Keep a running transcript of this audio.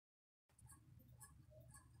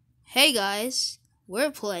Hey guys,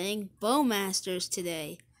 we're playing Bowmasters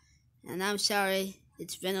today, and I'm sorry,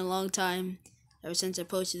 it's been a long time ever since I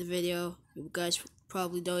posted the video. You guys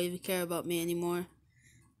probably don't even care about me anymore,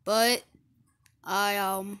 but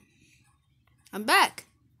I'm back,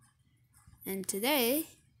 and today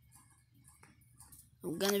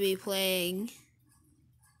I'm gonna be playing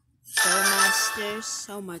Bowmasters.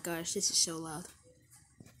 Oh my gosh, this is so loud.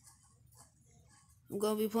 I'm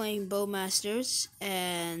gonna be playing Bowmasters,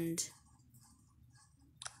 and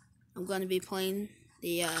I'm gonna be playing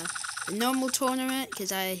the normal tournament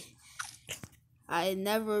because I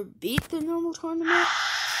never beat the normal tournament.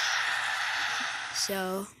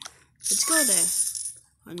 So let's go there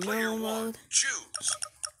on normal mode,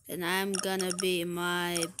 and I'm gonna be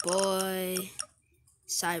my boy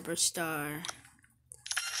Cyberstar.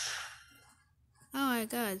 Oh my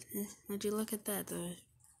God! Would you look at that though?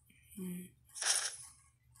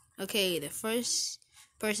 Okay, the first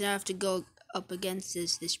person I have to go up against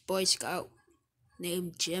is this Boy Scout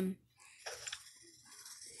named Jim.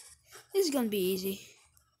 This is gonna be easy.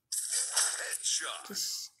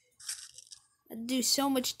 Just I do so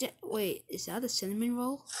much. Wait, is that a cinnamon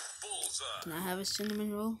roll? Can I have a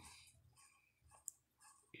cinnamon roll?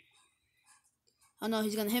 Oh no,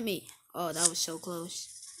 he's gonna hit me. Oh, that was so close.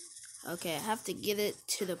 Okay, I have to get it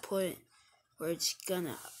to the point where it's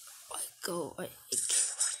gonna go.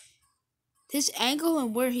 This angle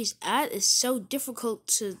and where he's at is so difficult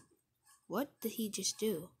to. What did he just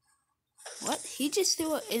do? What? He just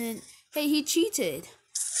threw it in. Hey, he cheated.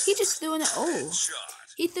 He just threw an. Oh,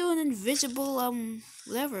 he threw an invisible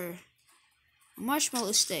whatever,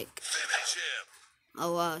 marshmallow stick.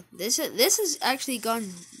 Oh wow, this has actually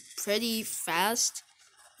gone pretty fast.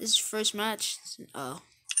 This is first match. Oh,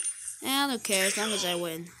 I don't care as long as I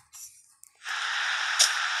win.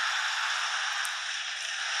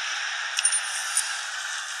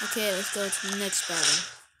 Okay, let's go to the next battle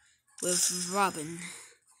with Robin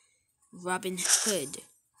Hood.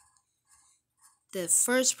 The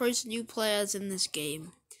first person you play as in this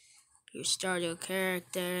game. You start your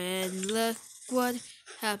character and look what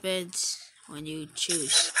happens when you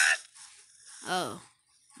choose. Oh,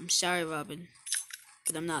 I'm sorry, Robin,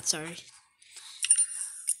 but I'm not sorry.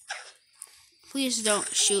 Please don't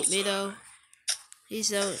shoot me though. Please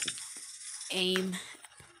don't aim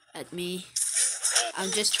at me.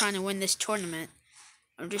 I'm just trying to win this tournament.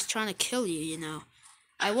 I'm just trying to kill you, you know.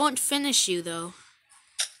 I won't finish you though.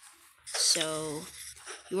 So,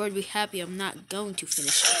 you would be happy I'm not going to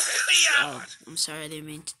finish you. Oh, I'm sorry, I didn't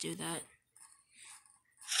mean to do that.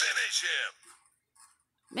 Finish him.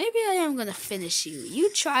 Maybe I am gonna finish you.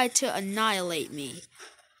 You tried to annihilate me.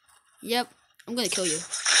 Yep, I'm gonna kill you.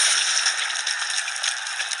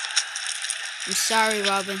 I'm sorry,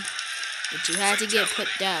 Robin, but you had to get put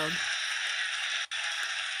down.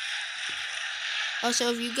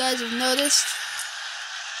 Also, if you guys have noticed,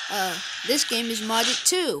 this game is modded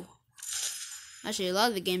too. Actually, a lot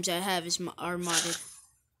of the games I have are modded.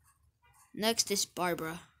 Next is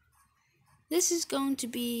Barbara. This is going to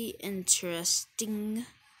be interesting,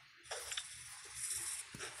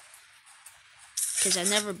 because I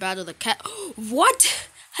never battled a cat. What?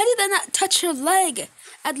 How did I not touch her leg?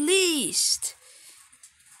 At least.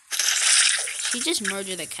 She just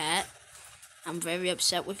murdered a cat. I'm very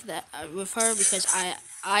upset with that with her because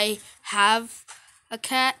I have a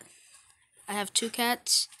cat. I have 2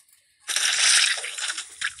 cats.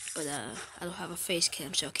 But I don't have a face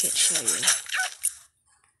cam, so I can't show you.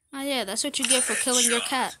 Oh yeah, that's what you get for killing your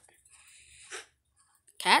cat.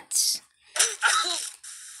 Cats?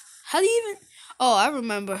 How do you even? Oh, I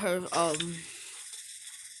remember her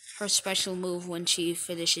special move when she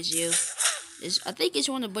finishes you. I think it's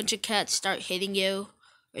when a bunch of cats start hitting you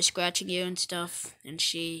or scratching you and stuff, and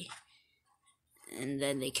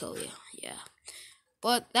then they kill you. Yeah.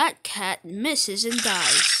 But that cat misses and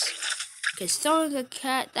dies. Because throwing a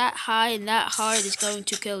cat that high and that hard is going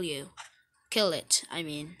to kill you. Kill it, I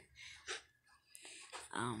mean.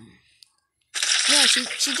 Yeah,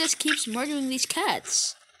 she just keeps murdering these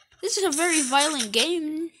cats. This is a very violent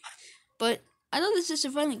game, but I know this is a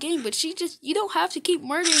violent game, but you don't have to keep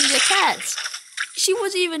murdering the cats. She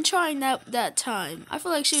wasn't even trying that time. I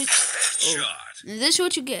feel like she was. Oh, and this is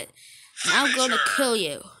what you get. Now I'm gonna kill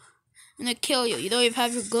you. I'm gonna kill you. You don't even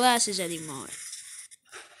have your glasses anymore.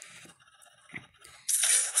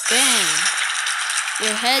 Bam!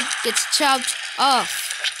 Your head gets chopped off.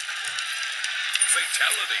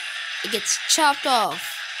 Fatality. It gets chopped off.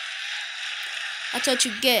 That's what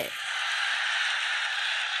you get.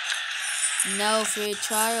 No free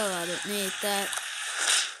trial. I don't need that.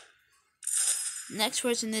 Next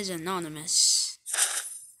person is Anonymous.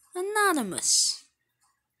 Anonymous.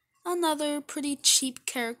 another pretty cheap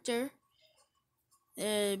character,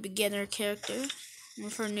 beginner character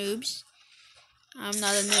for noobs. I'm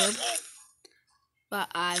not a noob, but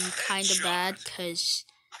I'm kind of bad because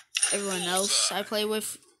everyone else I play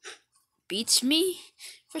with beats me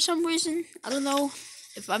for some reason. I don't know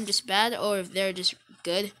if I'm just bad or if they're just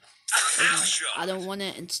good. I don't want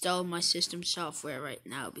to install my system software right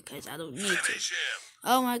now because I don't need to.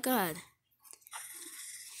 Oh my god.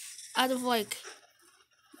 Out of like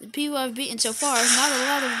the people I've beaten so far, not a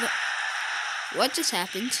lot of the... What just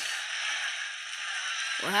happened?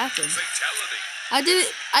 What happened? I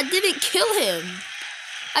didn't kill him.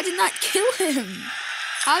 I did not kill him.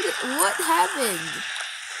 What happened?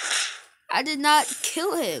 I did not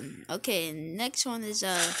kill him. Okay, next one is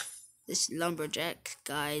this lumberjack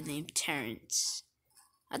guy named Terrence.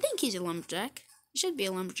 I think he's a lumberjack. He should be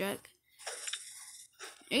a lumberjack.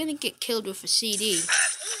 You're gonna get killed with a CD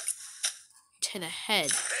to the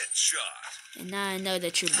head. And now I know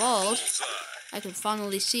that you're bald. I can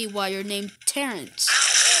finally see why you're named Terrence.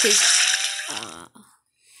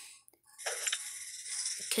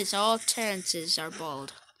 Because all Terrences are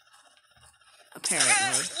bald.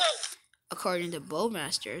 Apparently. According to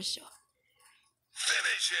Bowmasters.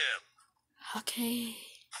 Finish him. Okay.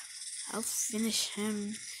 I'll finish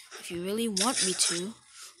him if you really want me to.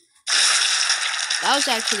 That was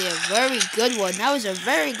actually a very good one. That was a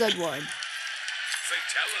very good one.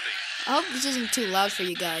 Fatality. I hope this isn't too loud for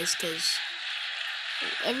you guys, because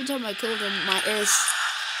every time I kill them, my ears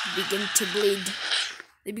begin to bleed.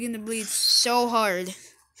 They begin to bleed so hard.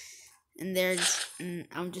 And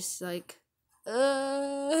I'm just like...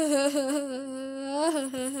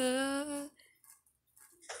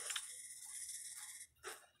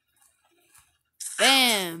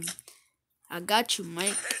 Bam! I got you,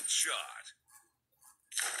 Mike. Headshot.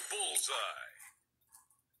 Bullseye.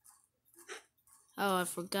 Oh, I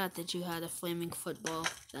forgot that you had a flaming football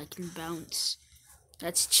that can bounce.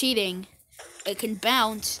 That's cheating. It can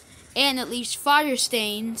bounce, and it leaves fire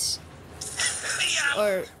stains.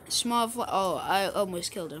 Or small oh, I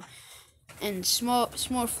almost killed him. And small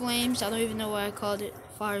flames. I don't even know why I called it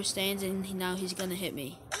fire stains, and now he's gonna hit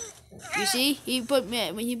me. You see? He put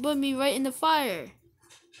me right in the fire.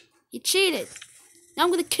 He cheated. Now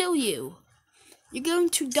I'm gonna kill you. You're going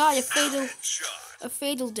to die a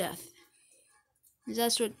fatal death.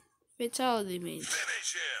 That's what fatality means.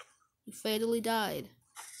 Finish him. You fatally died.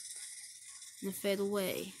 In a fatal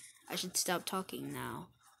way. I should stop talking now.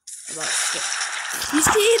 You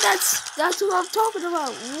see, that's what I'm talking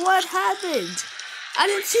about. What happened? I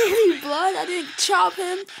didn't see any blood. I didn't chop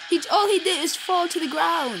him. All he did is fall to the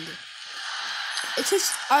ground. It's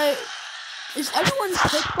just, is everyone's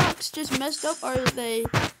hitbox just messed up, or are they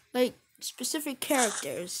like specific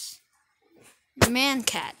characters?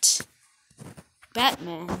 Man-Cat,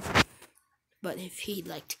 Batman. But if he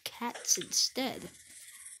liked cats instead.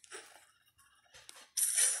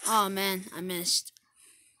 Oh man, I missed.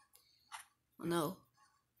 Oh no.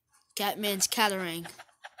 Catman's cattering.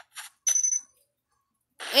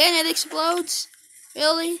 And it explodes?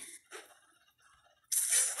 Really?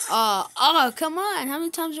 Oh, come on. How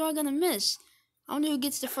many times are I gonna miss? I wonder who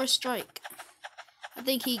gets the first strike. I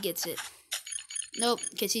think he gets it. Nope,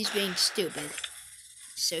 because he's being stupid.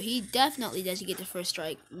 So he definitely doesn't get the first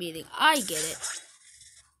strike, meaning I get it.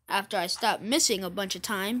 After I stop missing a bunch of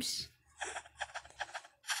times.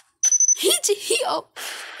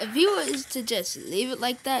 If he was to just leave it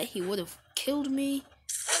like that, he would have killed me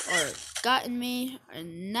or gotten me,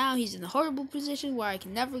 and now he's in a horrible position where I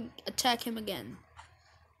can never attack him again.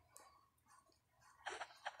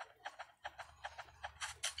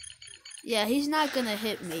 Yeah, he's not gonna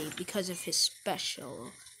hit me because of his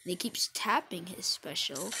special. And he keeps tapping his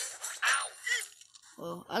special.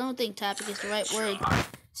 Well, I don't think tapping is the right word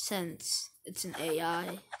since it's an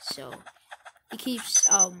AI, so he keeps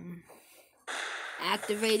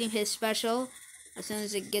activating his special as soon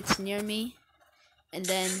as it gets near me, and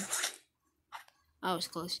then I was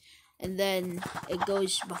close, and then it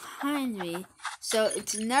goes behind me, so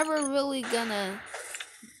it's never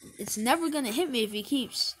gonna hit me if he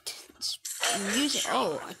keeps using.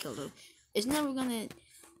 Oh, I killed him. It's never gonna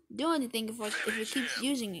do anything if it keeps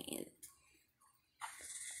using it.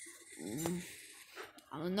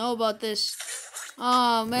 I don't know about this.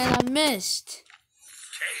 Oh man, I missed.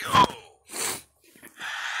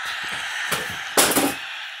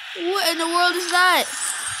 What in the world is that?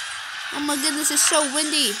 Oh my goodness, it's so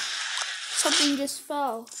windy. Something just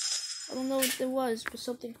fell. I don't know what it was, but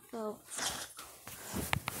something fell.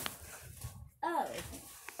 Oh.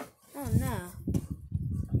 Oh no.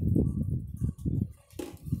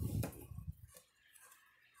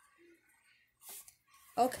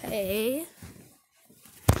 Okay.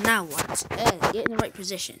 Now what? Get in the right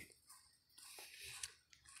position.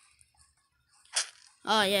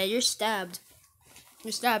 Oh yeah, you're stabbed.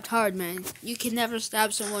 You're stabbed hard, man. You can never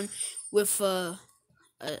stab someone with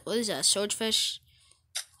what is that? A swordfish?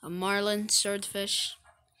 A marlin swordfish?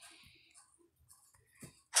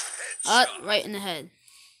 Right in the head.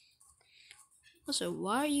 Also,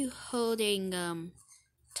 why are you holding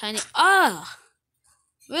tiny?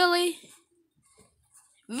 Really?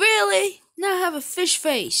 Really? Now I have a fish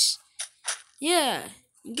face. Yeah,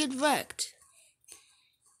 you get wrecked.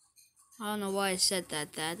 I don't know why I said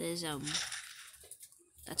that.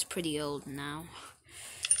 That's pretty old now.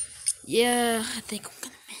 Yeah, I think I'm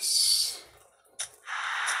gonna miss.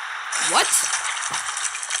 What?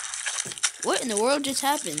 What in the world just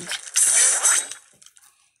happened?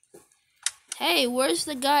 Hey, where's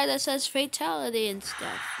the guy that says fatality and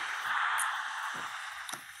stuff?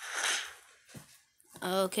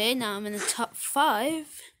 Okay, now I'm in the top 5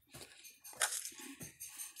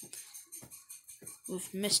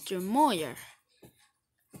 with Mr. Moyer.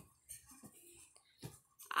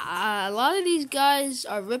 A lot of these guys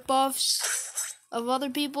are ripoffs of other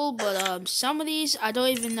people, but some of these I don't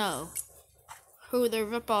even know who they're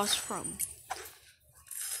ripoffs from.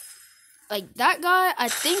 Like that guy, I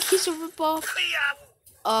think he's a ripoff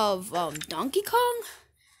of Donkey Kong.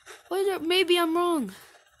 Wait, maybe I'm wrong.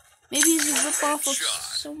 Maybe he's a ripoff of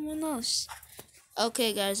someone else.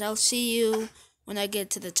 Okay, guys, I'll see you when I get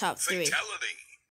to the top 3. Fatality.